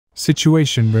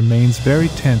Situation remains very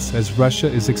tense as Russia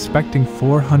is expecting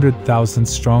 400,000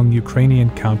 strong Ukrainian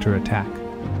counterattack.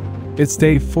 It's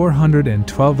day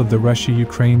 412 of the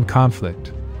Russia-Ukraine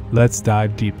conflict. Let's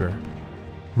dive deeper.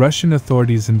 Russian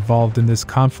authorities involved in this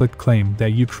conflict claim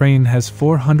that Ukraine has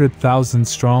 400,000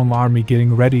 strong army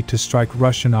getting ready to strike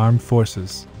Russian armed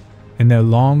forces in their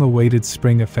long-awaited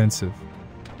spring offensive.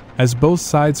 As both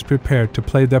sides prepare to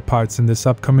play their parts in this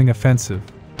upcoming offensive,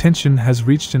 tension has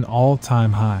reached an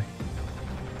all-time high.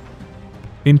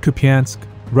 In Kupiansk,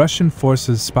 Russian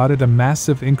forces spotted a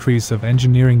massive increase of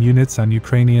engineering units on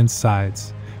Ukrainian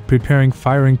sides, preparing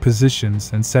firing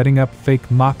positions and setting up fake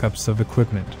mock-ups of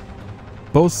equipment.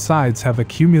 Both sides have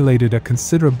accumulated a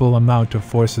considerable amount of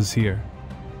forces here.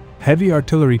 Heavy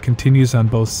artillery continues on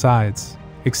both sides,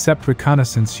 except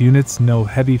reconnaissance units. No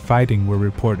heavy fighting were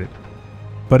reported.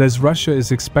 But as Russia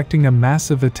is expecting a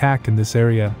massive attack in this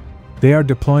area, they are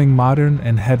deploying modern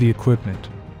and heavy equipment.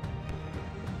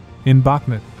 In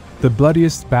Bakhmut, the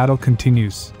bloodiest battle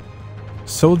continues.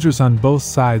 Soldiers on both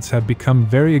sides have become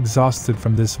very exhausted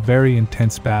from this very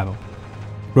intense battle.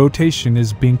 Rotation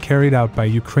is being carried out by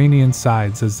Ukrainian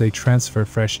sides as they transfer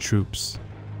fresh troops.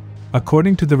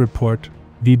 According to the report,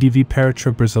 VDV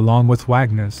paratroopers along with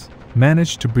Wagner's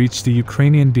managed to breach the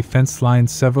Ukrainian defense line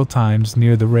several times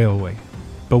near the railway,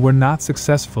 but were not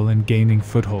successful in gaining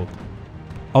foothold.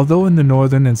 Although in the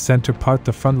northern and center part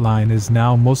the front line is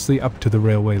now mostly up to the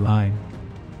railway line.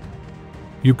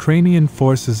 Ukrainian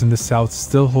forces in the south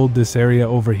still hold this area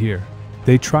over here.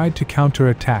 They tried to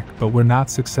counterattack but were not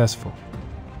successful.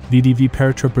 VDV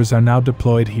paratroopers are now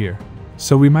deployed here,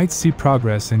 so we might see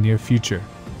progress in near future.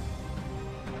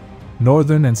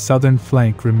 Northern and southern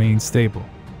flank remain stable.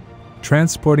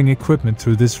 Transporting equipment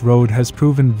through this road has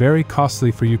proven very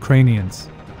costly for Ukrainians,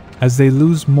 as they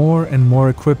lose more and more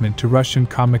equipment to Russian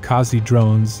kamikaze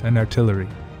drones and artillery.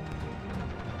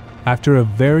 After a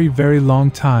very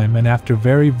long time and after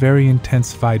very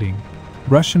intense fighting,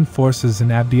 Russian forces in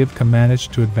Avdiivka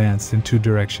managed to advance in two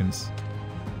directions.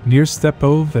 Near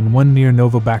Stepov and one near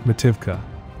Novobakhmutivka,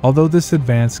 although this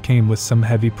advance came with some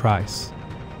heavy price.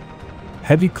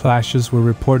 Heavy clashes were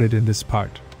reported in this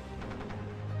part.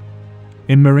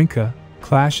 In Maryinka,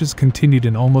 clashes continued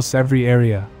in almost every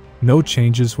area. No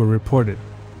changes were reported.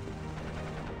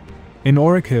 In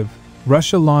Orikhiv,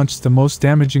 Russia launched the most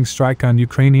damaging strike on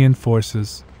Ukrainian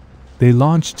forces. They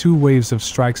launched 2 waves of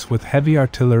strikes with heavy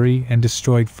artillery and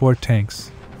destroyed 4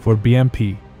 tanks, 4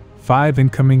 BMP, 5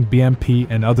 incoming BMP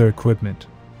and other equipment.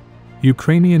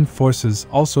 Ukrainian forces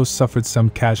also suffered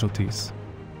some casualties.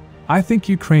 I think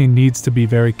Ukraine needs to be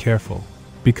very careful,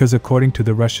 because according to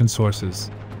the Russian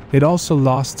sources, it also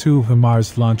lost 2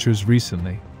 HIMARS launchers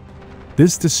recently.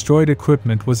 This destroyed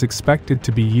equipment was expected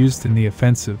to be used in the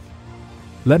offensive.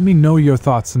 Let me know your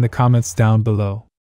thoughts in the comments down below.